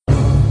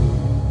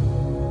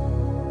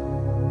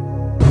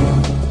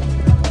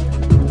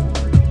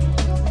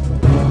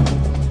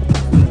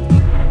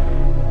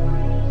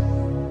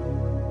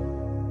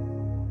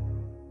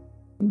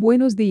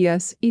Buenos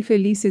días y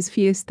felices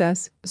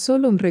fiestas.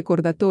 Solo un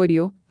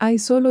recordatorio, hay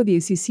solo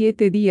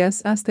 17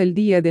 días hasta el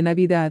día de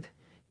Navidad.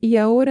 Y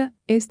ahora,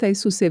 esta es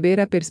su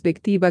severa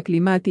perspectiva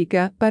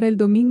climática para el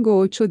domingo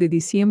 8 de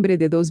diciembre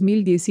de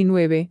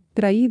 2019,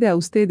 traída a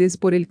ustedes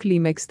por el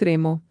clima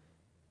extremo.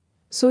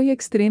 Soy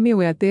extreme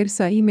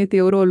weathersa y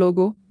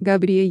meteorólogo,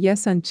 Gabriela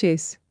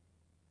Sánchez.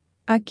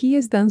 Aquí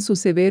están sus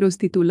severos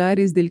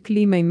titulares del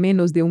clima en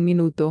menos de un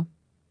minuto.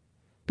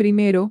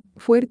 Primero,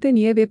 fuerte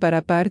nieve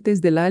para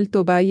partes del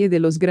Alto Valle de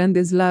los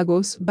Grandes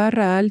Lagos /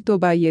 Alto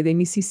Valle de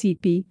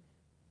Mississippi.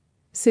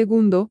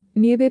 Segundo,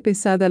 nieve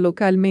pesada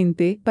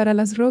localmente para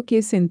las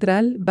Rockies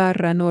Central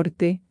 /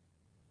 Norte.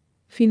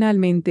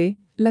 Finalmente,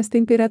 las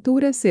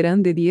temperaturas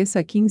serán de 10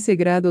 a 15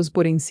 grados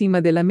por encima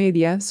de la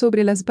media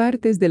sobre las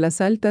partes de las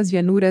altas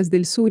llanuras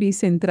del sur y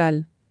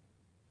central.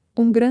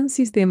 Un gran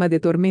sistema de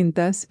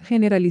tormentas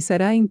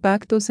generalizará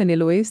impactos en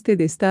el oeste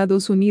de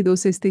Estados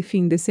Unidos este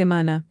fin de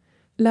semana.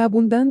 La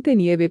abundante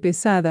nieve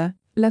pesada,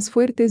 las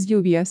fuertes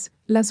lluvias,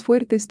 las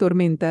fuertes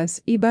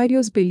tormentas y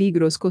varios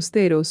peligros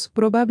costeros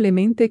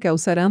probablemente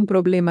causarán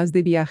problemas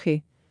de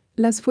viaje.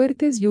 Las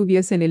fuertes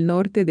lluvias en el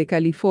norte de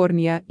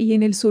California y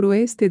en el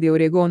suroeste de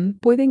Oregón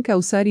pueden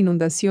causar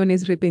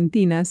inundaciones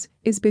repentinas,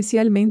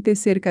 especialmente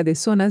cerca de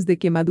zonas de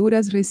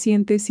quemaduras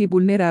recientes y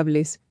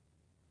vulnerables.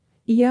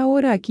 Y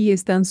ahora aquí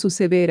están sus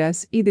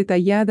severas y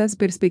detalladas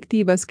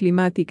perspectivas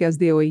climáticas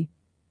de hoy.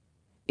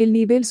 El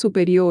nivel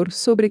superior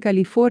sobre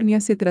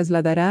California se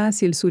trasladará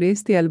hacia el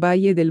sureste al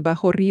valle del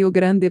Bajo Río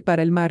Grande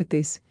para el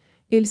martes.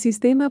 El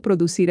sistema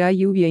producirá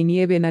lluvia y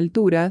nieve en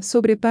altura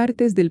sobre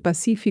partes del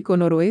Pacífico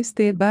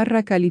Noroeste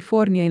 /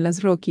 California en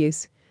las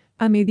Rockies.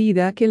 A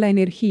medida que la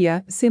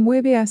energía se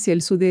mueve hacia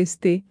el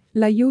sudeste,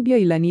 la lluvia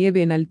y la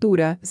nieve en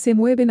altura se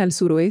mueven al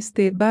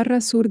suroeste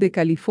 / sur de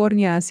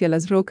California hacia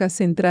las rocas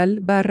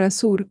central /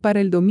 sur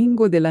para el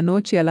domingo de la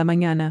noche a la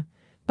mañana.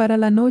 Para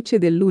la noche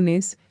del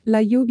lunes,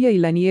 la lluvia y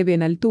la nieve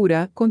en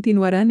altura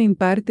continuarán en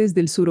partes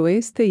del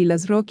suroeste y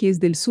las Rockies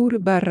del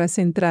sur /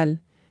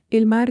 central.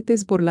 El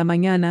martes por la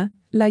mañana,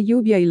 la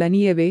lluvia y la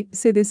nieve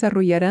se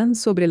desarrollarán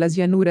sobre las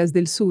llanuras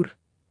del sur.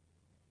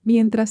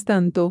 Mientras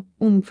tanto,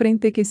 un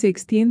frente que se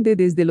extiende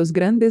desde los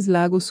Grandes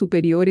Lagos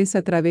superiores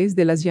a través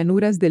de las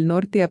llanuras del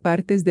norte a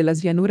partes de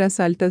las llanuras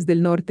altas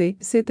del norte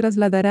se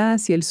trasladará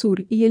hacia el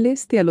sur y el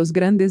este a los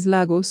Grandes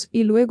Lagos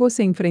y luego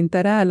se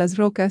enfrentará a las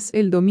rocas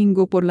el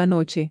domingo por la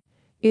noche.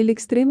 El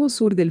extremo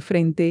sur del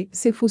frente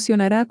se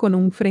fusionará con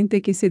un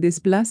frente que se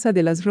desplaza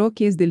de las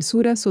Rockies del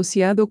sur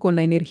asociado con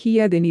la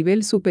energía de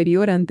nivel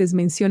superior antes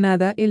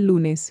mencionada el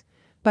lunes.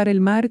 Para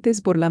el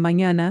martes por la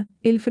mañana,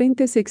 el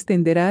frente se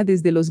extenderá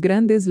desde los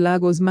Grandes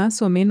Lagos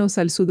más o menos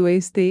al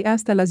sudoeste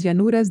hasta las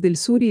llanuras del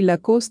sur y la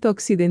costa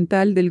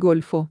occidental del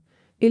Golfo.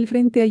 El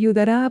frente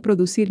ayudará a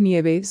producir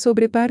nieve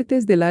sobre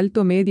partes del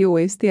Alto Medio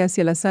Oeste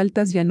hacia las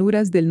altas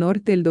llanuras del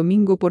norte el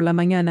domingo por la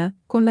mañana,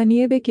 con la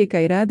nieve que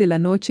caerá de la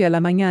noche a la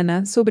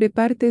mañana sobre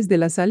partes de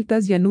las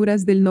altas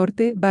llanuras del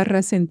norte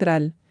 /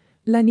 central.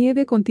 La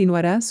nieve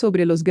continuará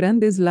sobre los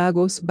Grandes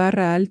Lagos /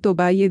 Alto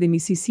Valle de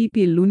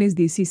Mississippi el lunes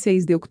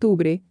 16 de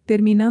octubre,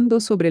 terminando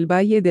sobre el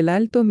Valle del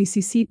Alto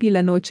Mississippi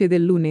la noche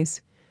del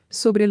lunes.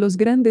 Sobre los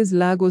Grandes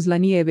Lagos la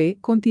nieve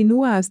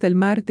continúa hasta el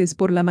martes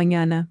por la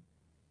mañana.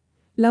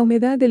 La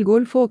humedad del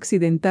Golfo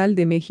Occidental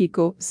de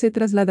México se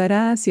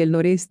trasladará hacia el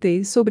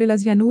noreste sobre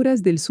las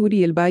llanuras del sur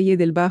y el Valle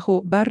del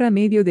Bajo /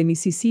 Medio de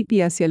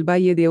Mississippi hacia el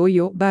Valle de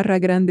Hoyo /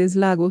 Grandes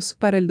Lagos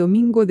para el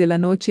domingo de la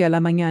noche a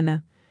la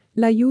mañana.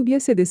 La lluvia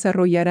se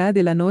desarrollará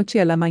de la noche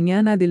a la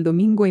mañana del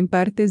domingo en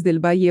partes del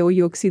Valle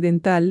Hoyo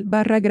Occidental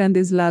 /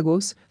 Grandes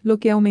Lagos, lo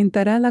que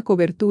aumentará la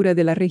cobertura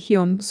de la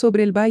región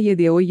sobre el Valle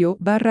de Hoyo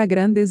 /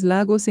 Grandes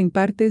Lagos en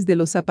partes de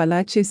los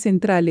Apalaches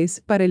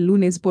centrales para el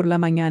lunes por la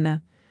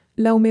mañana.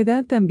 La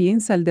humedad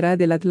también saldrá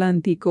del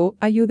Atlántico,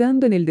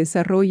 ayudando en el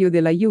desarrollo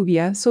de la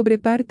lluvia sobre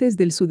partes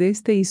del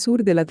sudeste y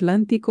sur del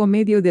Atlántico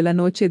medio de la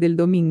noche del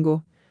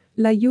domingo.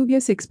 La lluvia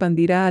se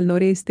expandirá al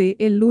noreste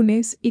el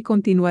lunes y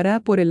continuará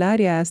por el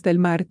área hasta el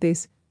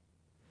martes.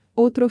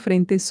 Otro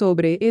frente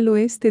sobre el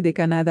oeste de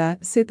Canadá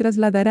se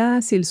trasladará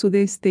hacia el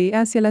sudeste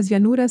hacia las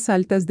llanuras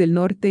altas del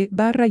norte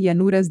 /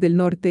 llanuras del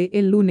norte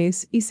el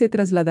lunes y se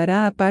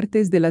trasladará a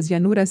partes de las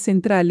llanuras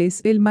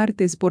centrales el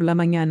martes por la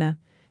mañana.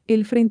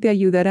 El frente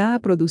ayudará a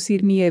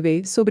producir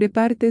nieve sobre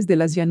partes de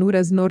las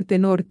llanuras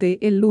norte-norte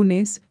el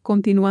lunes,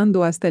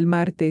 continuando hasta el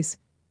martes.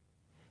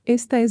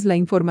 Esta es la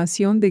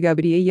información de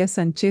Gabriela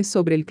Sánchez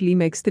sobre el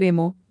clima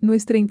extremo.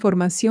 Nuestra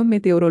información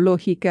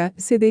meteorológica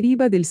se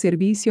deriva del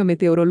Servicio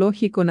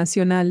Meteorológico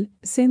Nacional,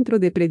 Centro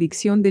de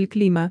Predicción del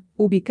Clima,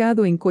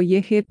 ubicado en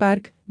College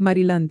Park,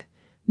 Maryland.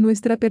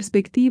 Nuestra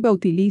perspectiva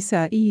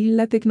utiliza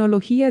la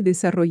tecnología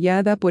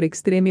desarrollada por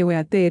Extreme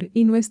Weather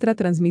y nuestra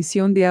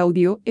transmisión de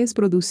audio es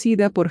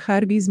producida por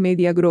Harvey's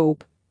Media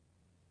Group.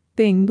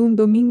 Ten un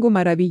domingo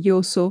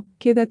maravilloso,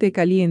 quédate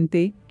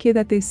caliente,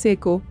 quédate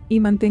seco, y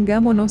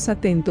mantengámonos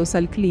atentos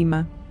al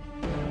clima.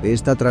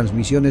 Esta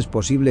transmisión es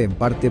posible en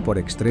parte por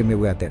Extreme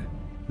Weather.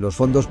 Los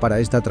fondos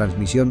para esta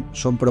transmisión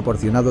son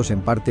proporcionados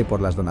en parte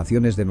por las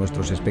donaciones de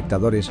nuestros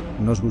espectadores.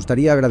 Nos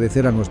gustaría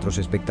agradecer a nuestros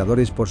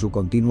espectadores por su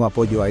continuo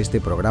apoyo a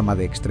este programa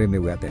de Extreme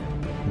Weather.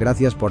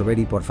 Gracias por ver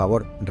y por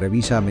favor,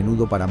 revisa a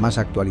menudo para más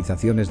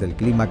actualizaciones del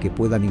clima que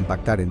puedan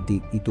impactar en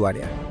ti y tu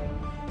área.